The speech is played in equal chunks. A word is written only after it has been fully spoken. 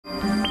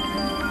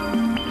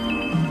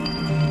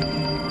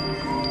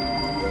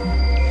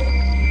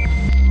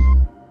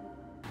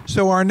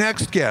So our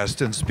next guest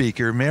and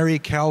speaker, Mary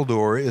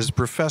Kaldor, is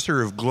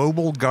Professor of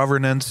Global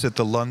Governance at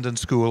the London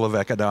School of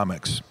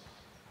Economics.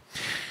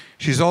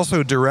 She's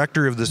also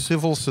Director of the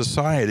Civil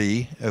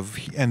Society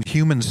and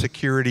Human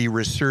Security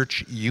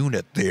Research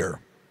Unit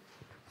there.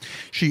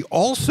 She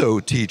also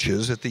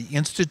teaches at the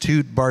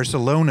Institut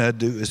Barcelona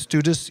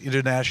d'Estudis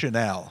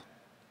Internacional.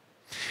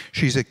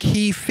 She's a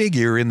key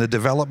figure in the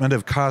development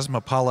of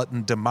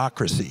cosmopolitan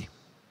democracy.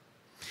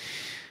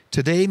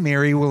 Today,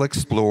 Mary will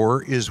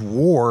explore, is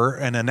war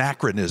an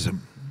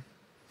anachronism?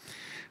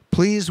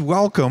 Please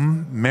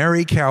welcome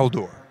Mary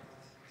Kaldor.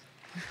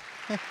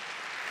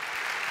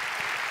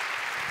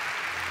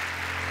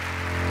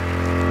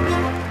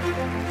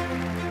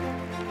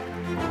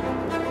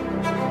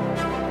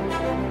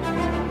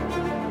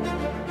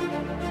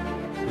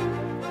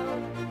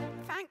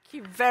 Thank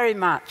you very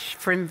much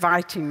for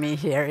inviting me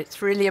here.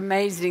 It's really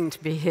amazing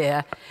to be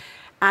here.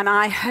 And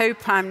I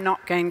hope I'm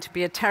not going to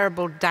be a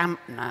terrible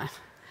dampener,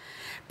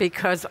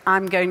 because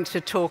I'm going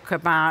to talk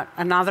about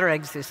another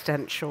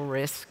existential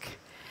risk,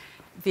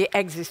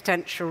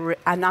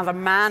 another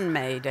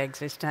man-made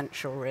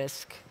existential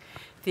risk,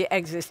 the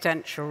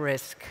existential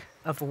risk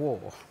of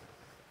war.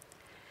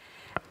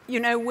 You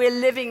know, we're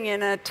living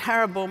in a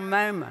terrible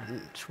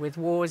moment with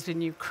wars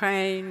in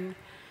Ukraine,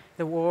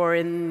 the war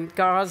in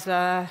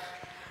Gaza,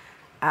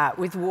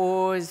 with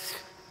wars,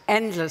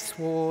 endless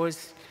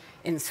wars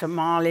in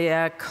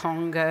Somalia,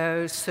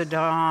 Congo,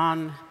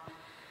 Sudan.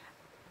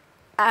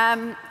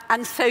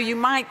 And so you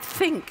might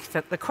think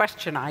that the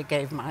question I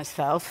gave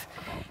myself,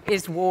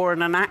 is war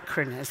an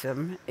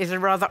anachronism, is a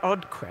rather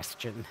odd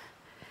question.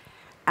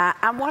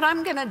 And what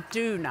I'm going to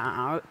do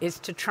now is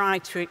to try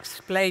to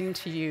explain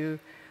to you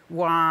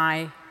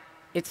why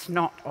it's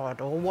not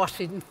odd, or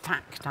what in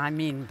fact I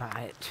mean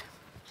by it.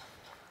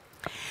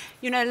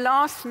 You know,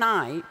 last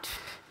night,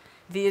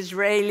 the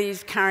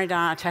Israelis carried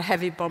out a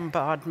heavy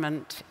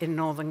bombardment in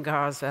northern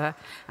Gaza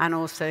and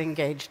also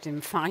engaged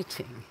in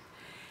fighting.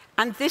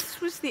 And this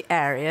was the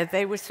area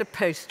they were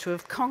supposed to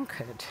have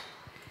conquered.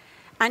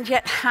 And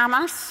yet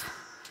Hamas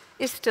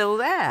is still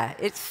there.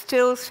 It's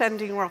still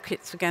sending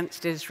rockets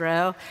against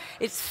Israel.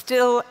 It's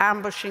still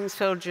ambushing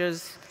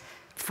soldiers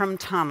from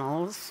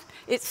tunnels.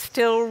 It's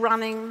still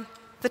running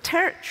the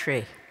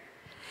territory.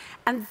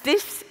 And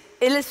this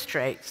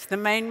illustrates the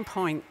main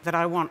point that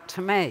I want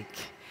to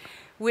make,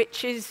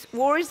 which is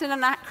war is an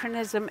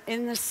anachronism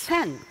in the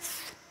sense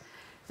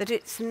that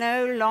it's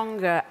no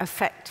longer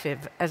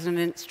effective as an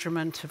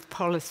instrument of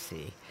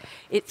policy.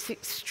 It's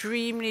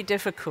extremely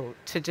difficult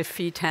to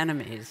defeat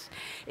enemies.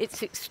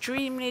 It's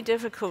extremely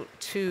difficult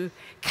to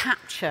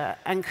capture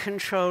and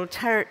control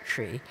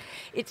territory.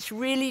 It's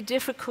really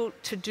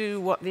difficult to do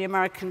what the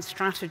American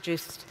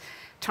strategist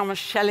Thomas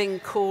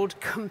Schelling called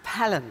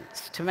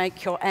compellence, to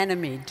make your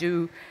enemy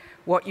do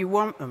what you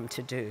want them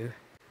to do.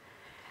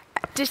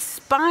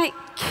 Despite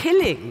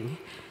killing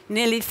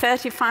nearly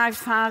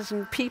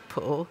 35,000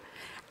 people,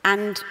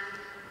 and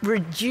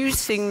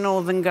reducing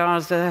northern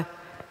Gaza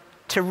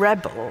to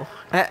rubble,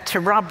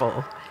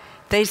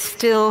 they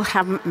still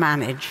haven't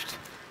managed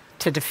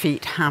to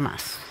defeat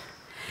Hamas.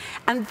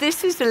 And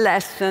this is a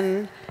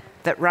lesson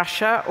that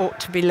Russia ought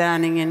to be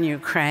learning in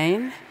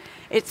Ukraine.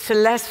 It's a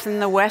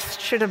lesson the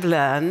West should have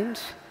learned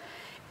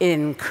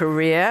in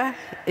Korea,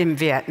 in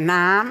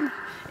Vietnam,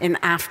 in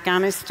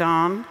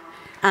Afghanistan,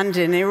 and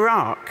in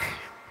Iraq.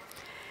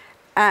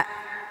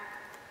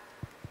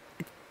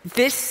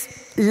 This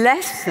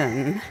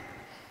lesson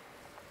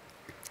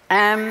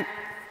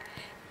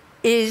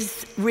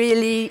is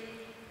really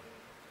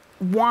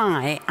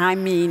why I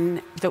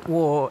mean that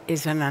war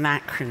is an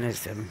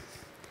anachronism.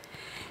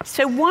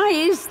 So why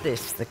is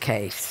this the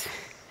case?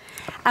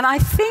 And I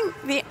think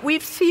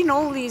we've seen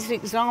all these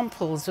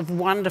examples of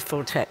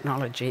wonderful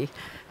technology,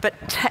 but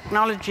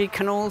technology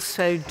can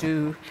also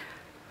do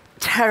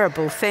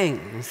terrible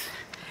things.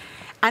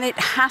 And it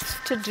has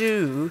to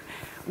do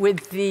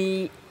with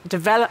the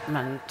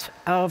development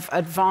of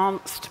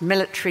advanced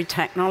military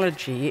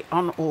technology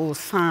on all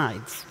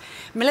sides.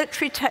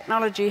 Military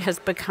technology has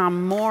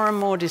become more and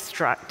more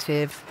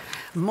destructive,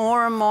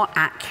 more and more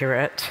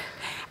accurate,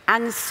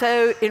 and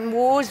so in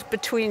wars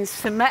between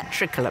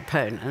symmetrical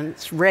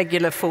opponents,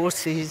 regular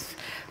forces,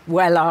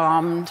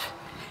 well-armed,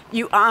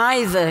 you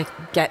either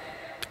get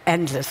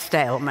endless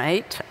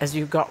stalemate, as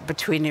you got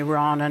between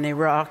Iran and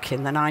Iraq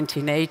in the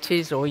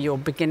 1980s, or you're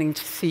beginning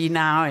to see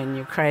now in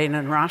Ukraine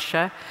and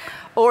Russia,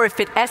 or if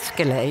it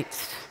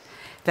escalates,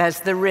 there's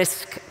the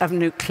risk of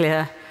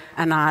nuclear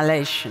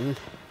annihilation,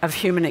 of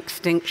human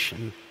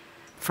extinction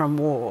from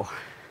war.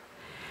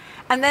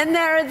 And then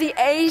there are the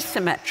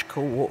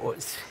asymmetrical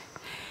wars.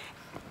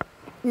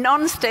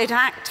 Non-state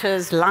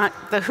actors like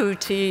the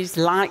Houthis,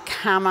 like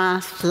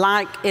Hamas,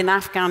 like in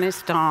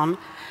Afghanistan,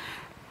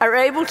 are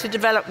able to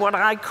develop what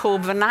I call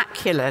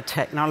vernacular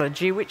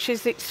technology, which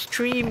is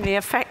extremely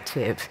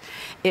effective.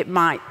 It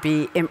might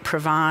be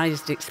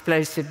improvised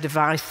explosive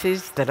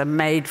devices that are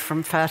made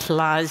from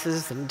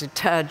fertilizers and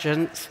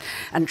detergents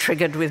and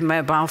triggered with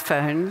mobile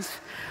phones,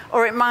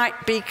 or it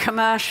might be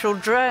commercial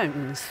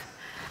drones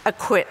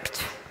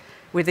equipped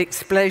with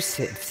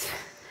explosives.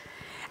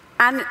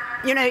 And,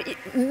 you know,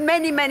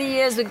 many, many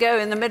years ago,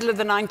 in the middle of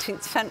the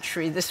 19th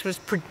century, this was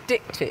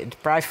predicted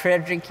by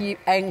Friedrich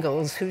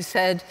Engels, who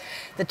said,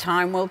 the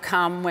time will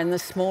come when the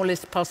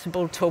smallest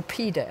possible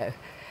torpedo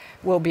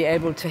will be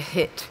able to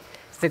hit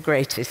the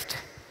greatest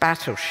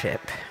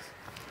battleship.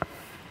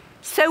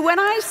 So when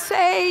I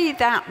say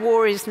that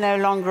war is no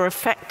longer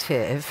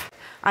effective,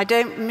 I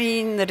don't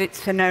mean that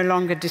it's no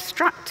longer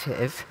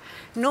destructive,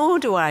 nor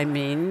do I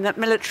mean that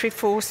military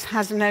force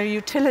has no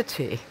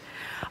utility.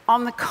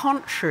 On the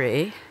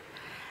contrary,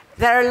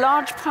 there are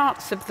large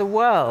parts of the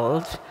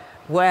world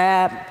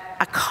where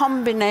a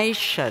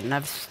combination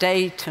of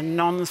state and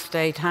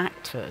non-state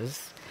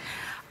actors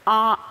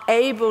are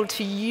able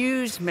to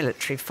use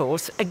military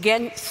force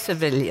against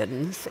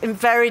civilians in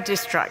very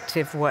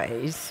destructive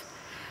ways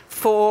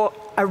for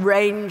a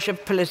range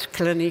of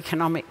political and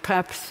economic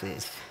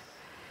purposes.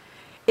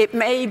 It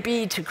may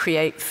be to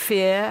create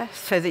fear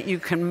so that you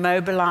can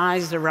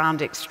mobilize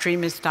around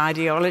extremist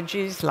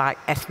ideologies like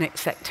ethnic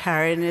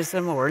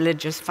sectarianism or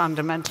religious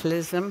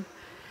fundamentalism.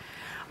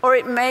 Or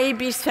it may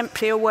be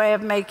simply a way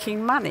of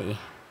making money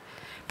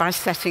by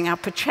setting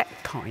up a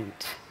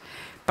checkpoint,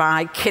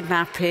 by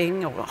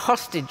kidnapping or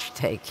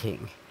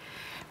hostage-taking,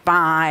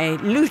 by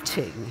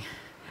looting,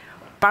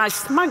 by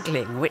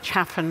smuggling, which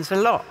happens a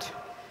lot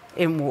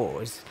in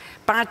wars,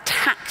 by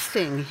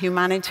taxing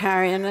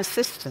humanitarian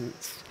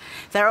assistance.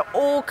 There are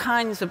all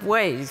kinds of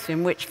ways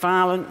in which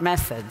violent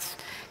methods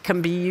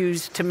can be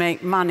used to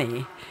make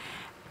money.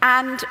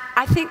 And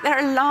I think there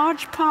are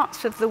large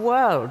parts of the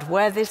world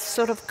where this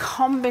sort of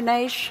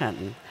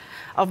combination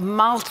of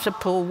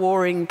multiple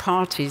warring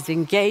parties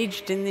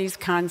engaged in these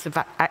kinds of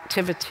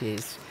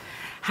activities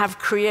have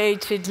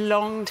created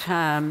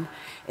long-term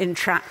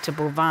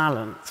intractable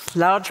violence.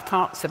 Large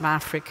parts of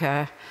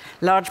Africa,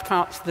 large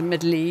parts of the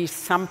Middle East,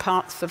 some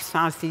parts of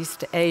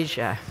Southeast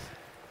Asia.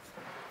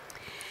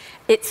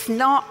 It's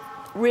not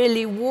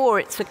really war,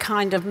 it's a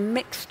kind of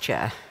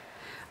mixture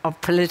of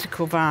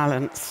political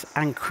violence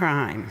and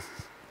crime.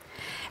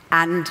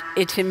 And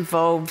it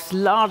involves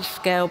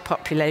large-scale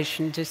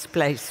population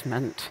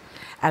displacement,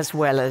 as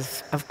well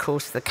as, of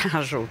course, the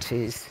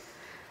casualties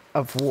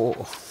of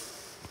war.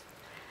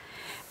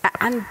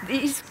 And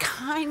these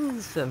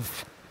kinds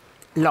of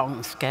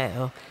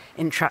long-scale,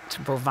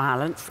 intractable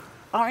violence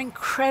are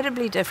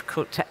incredibly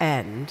difficult to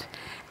end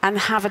and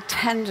have a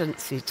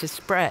tendency to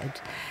spread.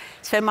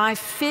 So my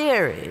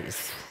fear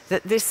is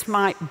that this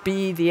might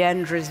be the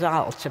end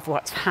result of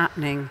what's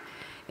happening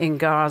in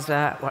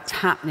Gaza, what's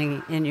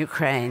happening in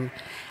Ukraine,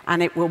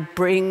 and it will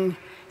bring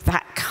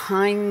that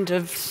kind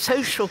of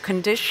social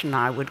condition,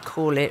 I would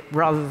call it,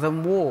 rather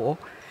than war,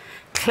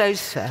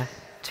 closer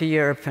to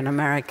Europe and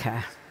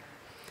America.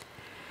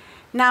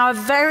 Now, a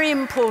very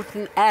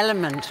important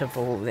element of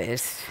all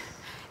this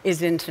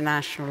is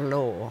international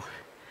law.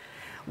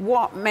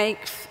 What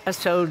makes a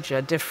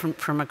soldier different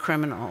from a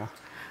criminal?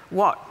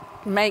 What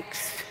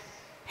makes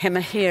him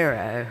a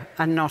hero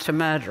and not a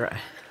murderer?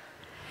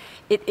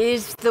 It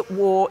is that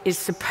war is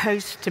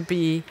supposed to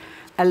be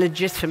a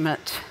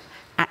legitimate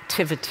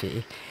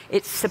activity.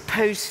 It's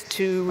supposed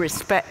to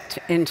respect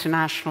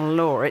international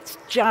law. It's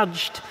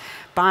judged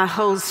by a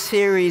whole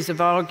series of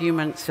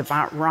arguments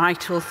about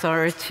right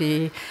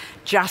authority,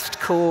 just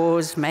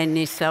cause,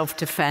 mainly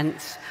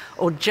self-defense,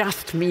 or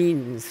just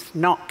means,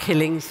 not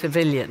killing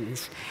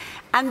civilians.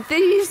 And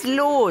these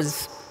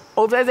laws,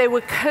 although they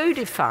were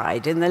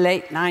codified in the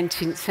late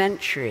 19th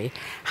century,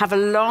 have a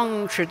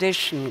long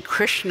tradition.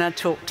 Krishna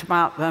talked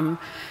about them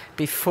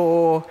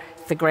before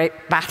the great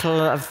battle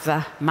of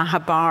the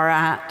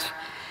Mahabharata.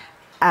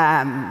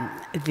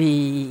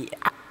 The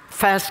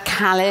first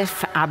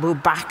caliph, Abu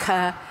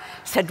Bakr,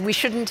 said we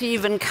shouldn't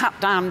even cut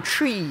down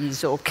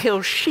trees or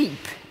kill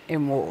sheep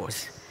in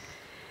wars.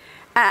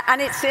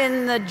 And it's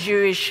in the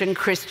Jewish and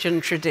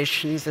Christian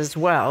traditions as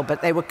well,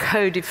 but they were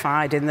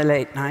codified in the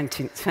late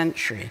 19th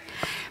century.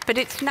 But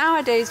it's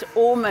nowadays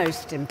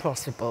almost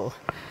impossible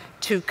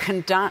to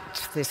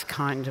conduct this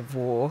kind of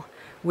war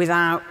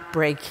without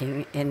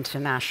breaking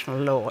international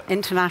law.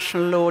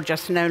 International law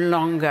just no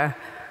longer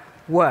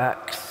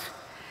works.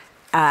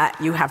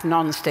 You have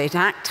non-state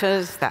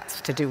actors,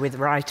 that's to do with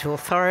right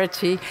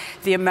authority.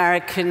 The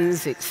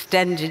Americans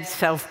extended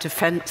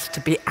self-defense to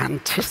be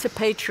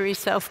anticipatory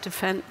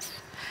self-defense.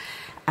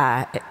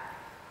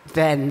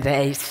 Then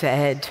they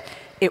said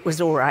it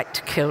was all right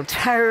to kill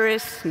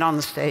terrorists,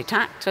 non-state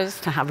actors,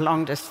 to have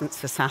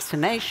long-distance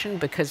assassination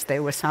because they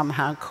were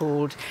somehow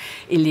called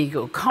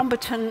illegal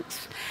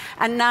combatants.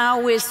 And now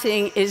we're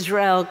seeing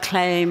Israel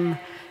claim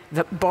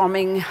that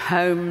bombing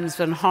homes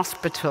and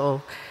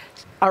hospitals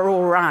are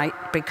all right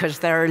because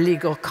there are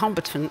illegal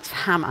combatants,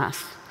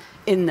 Hamas,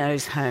 in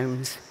those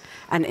homes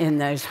and in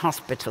those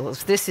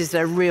hospitals. This is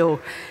a real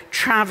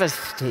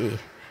travesty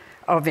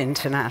of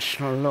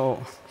international law.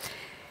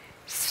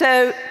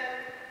 So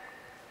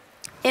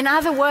In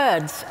other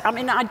words, I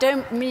mean, I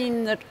don't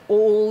mean that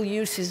all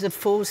uses of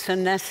force are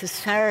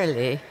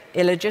necessarily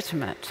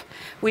illegitimate.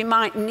 We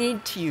might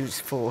need to use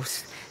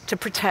force to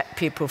protect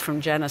people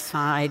from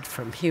genocide,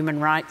 from human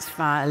rights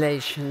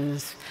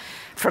violations,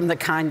 from the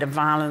kind of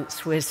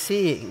violence we're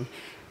seeing.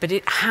 But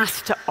it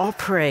has to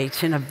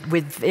operate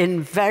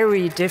within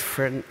very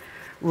different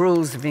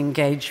rules of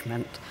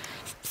engagement,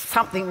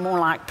 something more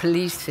like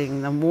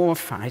policing than war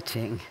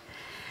fighting.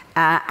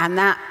 And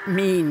that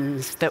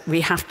means that we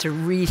have to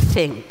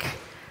rethink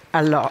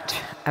a lot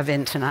of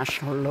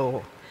international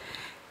law.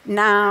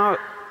 Now,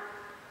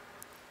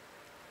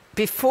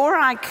 before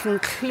I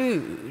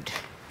conclude,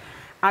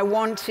 I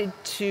wanted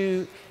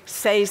to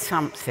say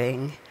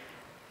something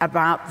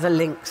about the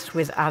links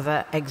with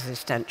other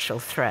existential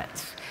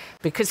threats.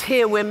 Because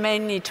here we're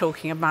mainly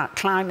talking about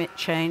climate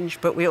change,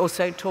 but we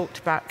also talked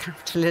about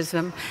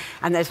capitalism,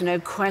 and there's no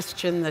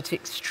question that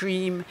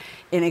extreme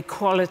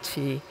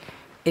inequality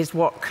is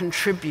what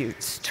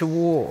contributes to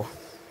war.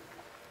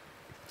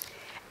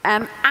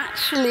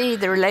 Actually,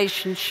 the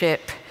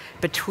relationship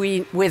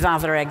with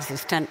other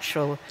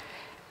existential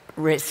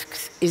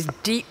risks is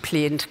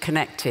deeply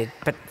interconnected,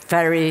 but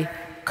very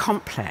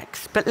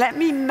complex. But let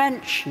me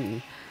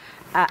mention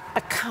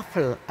a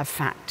couple of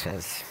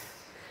factors.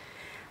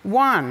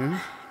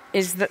 One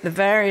is that the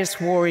various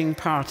warring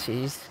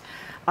parties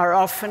are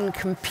often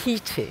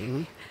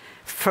competing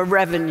for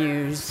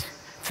revenues,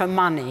 for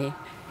money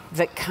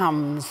that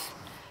comes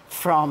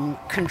from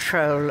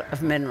control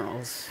of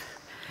minerals.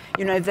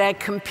 You know, they're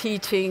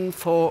competing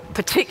for,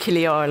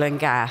 particularly oil and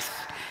gas,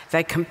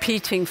 they're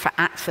competing for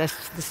access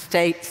to the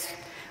states,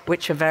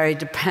 which are very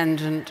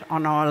dependent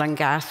on oil and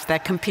gas. They're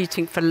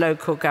competing for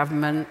local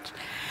government.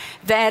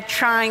 They're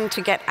trying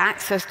to get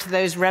access to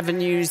those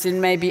revenues in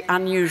maybe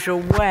unusual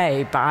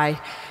way by,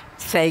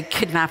 say,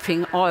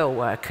 kidnapping oil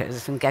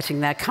workers and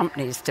getting their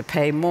companies to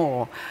pay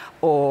more,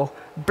 or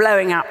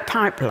blowing up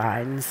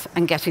pipelines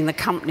and getting the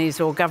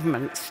companies or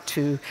governments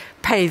to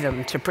pay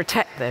them to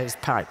protect those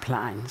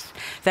pipelines.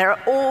 There are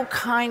all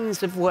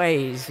kinds of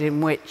ways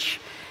in which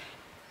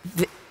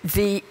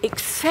the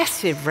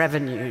excessive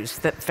revenues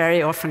that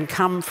very often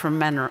come from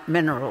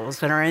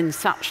minerals and are in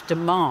such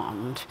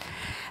demand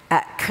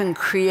can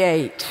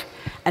create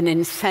an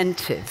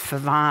incentive for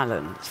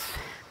violence.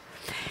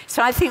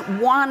 So I think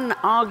one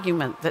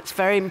argument that's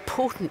very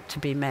important to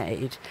be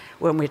made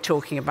when we're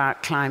talking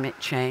about climate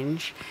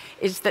change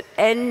is that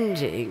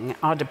ending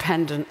our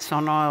dependence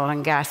on oil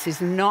and gas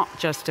is not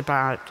just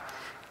about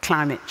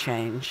climate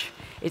change.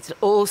 It's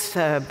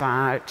also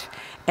about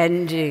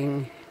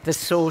ending the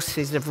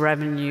sources of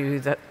revenue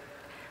that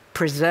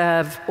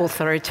preserve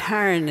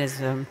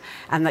authoritarianism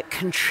and that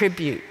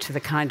contribute to the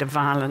kind of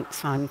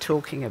violence I'm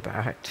talking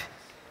about.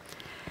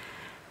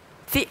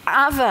 The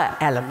other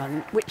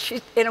element, which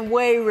in a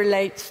way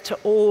relates to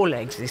all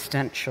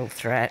existential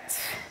threats,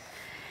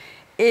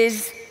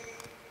 is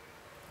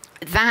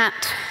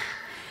that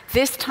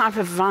this type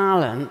of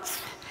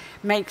violence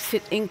makes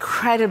it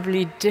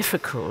incredibly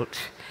difficult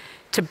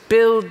to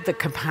build the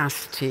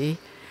capacity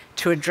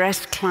to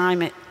address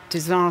climate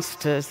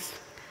disasters.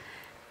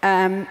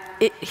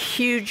 It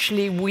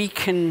hugely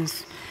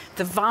weakens,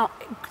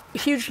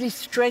 hugely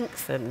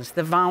strengthens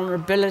the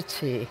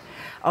vulnerability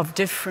of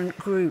different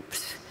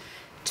groups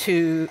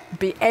to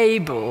be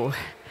able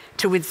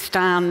to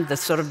withstand the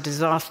sort of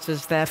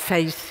disasters they're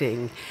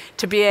facing,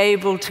 to be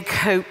able to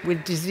cope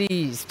with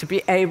disease, to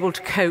be able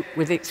to cope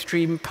with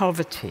extreme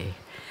poverty.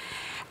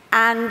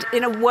 And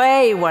in a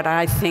way, what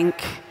I think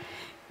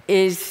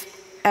is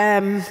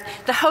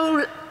the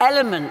whole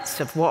elements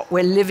of what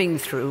we're living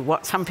through,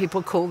 what some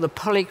people call the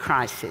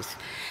polycrisis,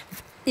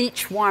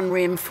 each one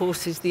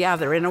reinforces the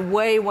other. In a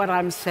way, what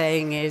I'm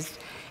saying is,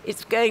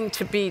 it's going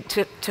to be,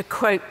 to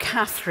quote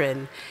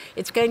Catherine,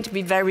 it's going to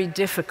be very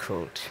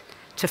difficult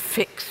to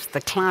fix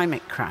the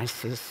climate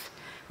crisis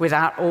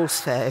without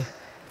also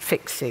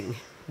fixing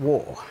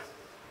war.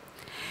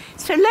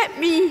 So let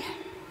me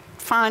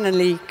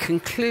finally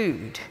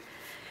conclude.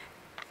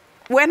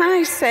 When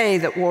I say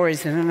that war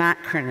is an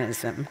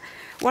anachronism,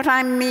 what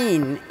I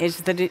mean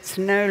is that it's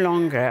no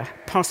longer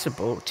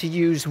possible to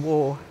use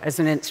war as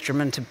an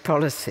instrument of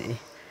policy.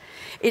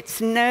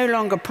 It's no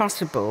longer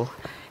possible,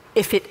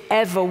 if it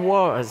ever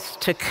was,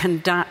 to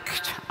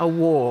conduct a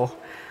war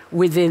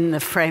within the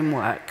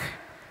framework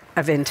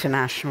of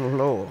international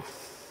law.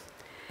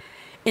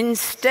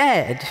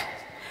 Instead,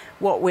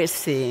 what we're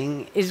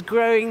seeing is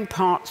growing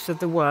parts of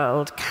the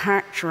world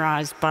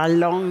characterized by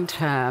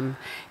long-term,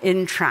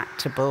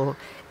 intractable,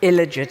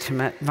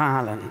 illegitimate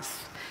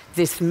violence,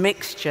 this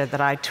mixture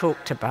that I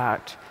talked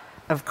about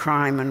of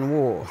crime and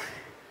war.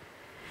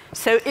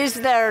 So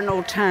is there an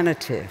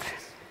alternative?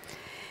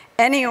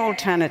 Any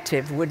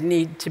alternative would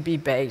need to be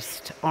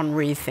based on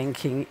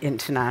rethinking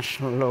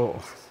international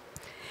law.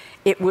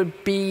 It would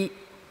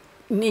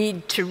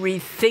need to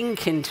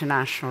rethink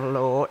international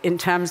law in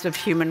terms of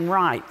human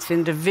rights,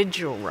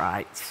 individual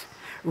rights,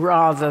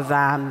 rather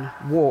than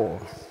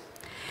war.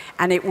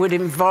 and it would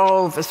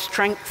involve a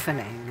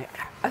strengthening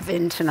of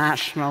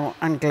international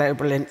and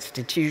global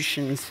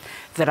institutions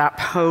that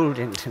uphold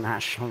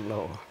international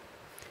law.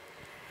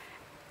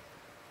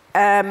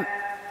 And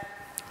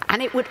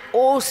it would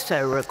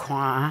also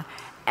require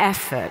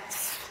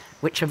efforts,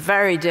 which are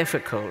very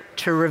difficult,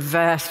 to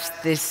reverse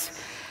this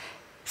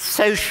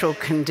social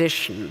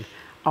condition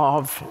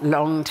of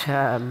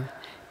long-term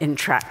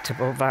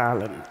intractable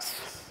violence.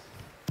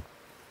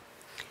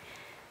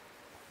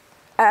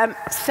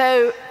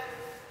 So,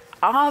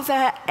 are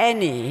there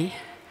any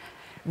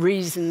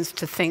reasons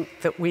to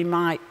think that we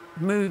might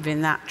move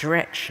in that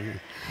direction?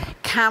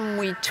 Can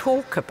we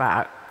talk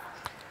about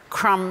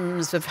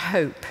crumbs of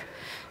hope,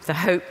 the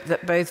hope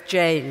that both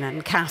Jane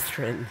and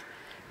Catherine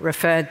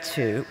referred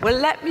to? Well,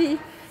 let me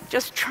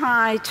just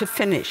try to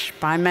finish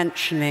by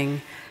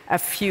mentioning a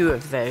few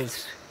of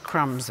those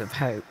crumbs of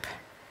hope.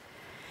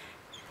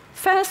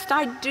 First,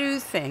 I do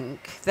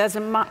think there's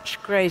a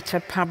much greater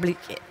public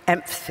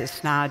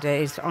emphasis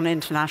nowadays on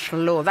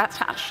international law. That's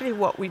actually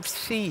what we've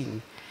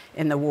seen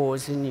in the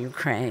wars in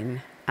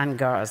Ukraine and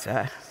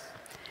Gaza.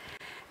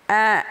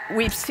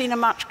 We've seen a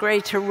much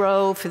greater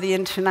role for the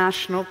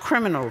International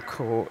Criminal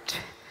Court.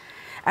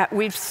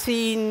 We've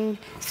seen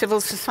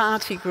civil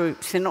society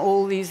groups in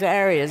all these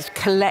areas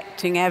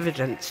collecting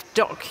evidence,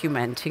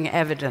 documenting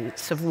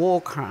evidence of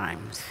war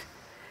crimes.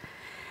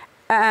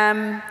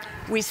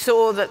 We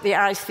saw that the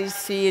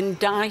ICC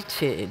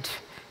indicted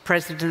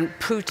President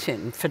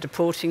Putin for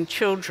deporting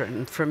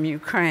children from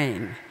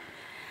Ukraine.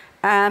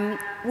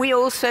 We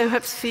also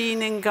have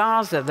seen in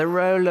Gaza the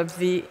role of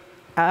the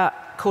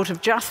Court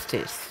of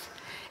Justice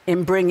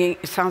in bringing,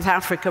 South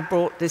Africa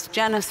brought this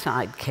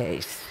genocide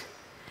case.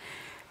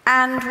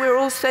 And we're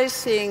also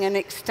seeing an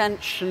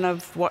extension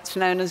of what's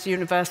known as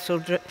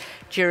universal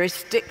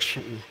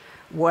jurisdiction,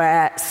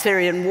 where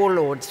Syrian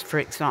warlords, for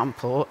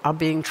example, are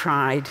being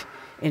tried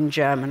in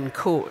German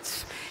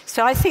courts.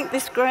 So I think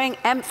this growing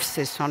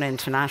emphasis on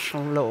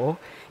international law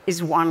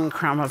is one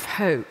crumb of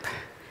hope.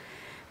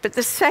 But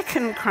the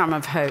second crumb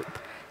of hope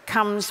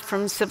comes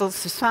from civil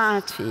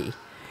society,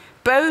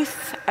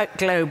 both at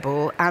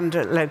global and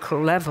at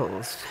local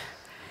levels.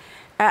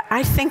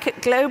 I think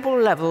at global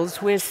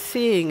levels we're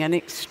seeing an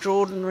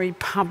extraordinary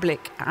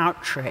public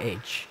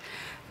outrage,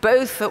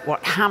 both at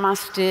what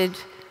Hamas did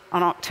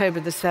on October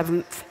the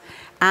 7th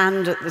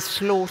and at the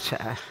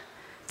slaughter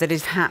that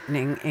is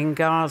happening in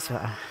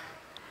Gaza.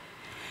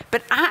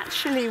 But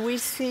actually we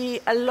see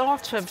a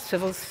lot of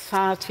civil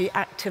society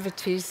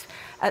activities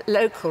at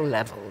local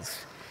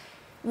levels.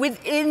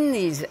 Within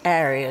these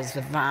areas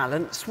of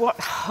violence, what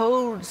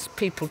holds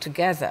people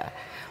together,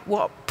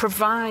 what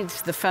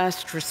provides the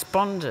first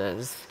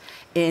responders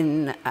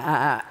in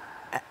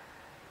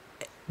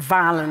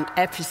violent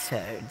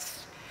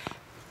episodes,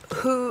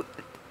 who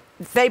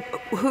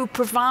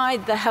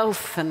provide the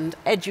health and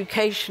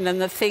education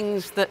and the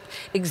things that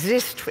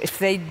exist, if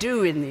they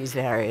do in these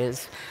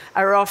areas,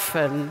 are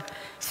often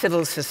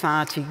civil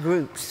society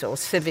groups or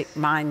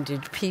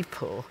civic-minded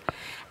people.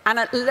 And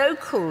at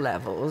local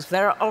levels,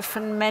 there are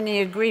often many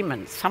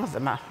agreements. Some of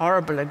them are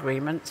horrible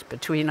agreements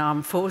between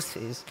armed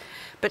forces,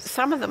 but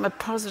some of them are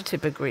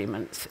positive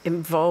agreements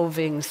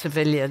involving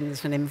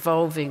civilians and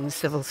involving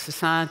civil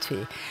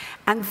society.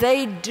 And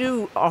they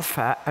do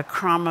offer a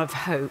crumb of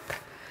hope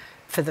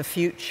for the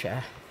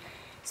future.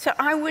 So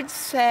I would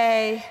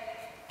say,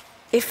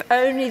 if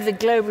only the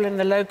global and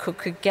the local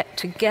could get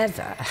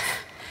together,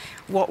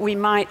 what we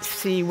might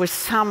see was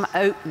some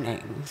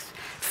openings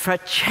for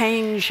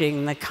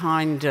changing the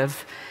kind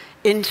of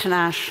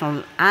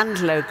international and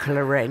local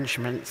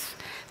arrangements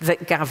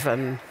that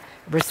govern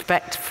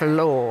respect for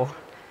law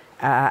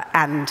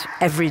and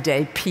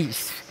everyday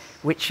peace,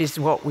 which is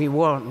what we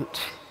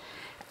want.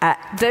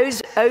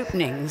 Those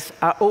openings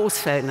are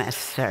also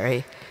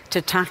necessary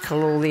to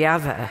tackle all the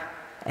other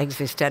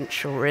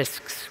existential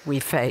risks we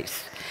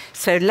face.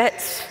 So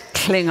let's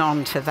cling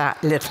on to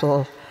that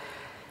little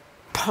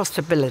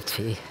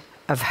possibility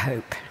of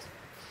hope.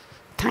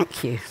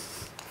 Thank you.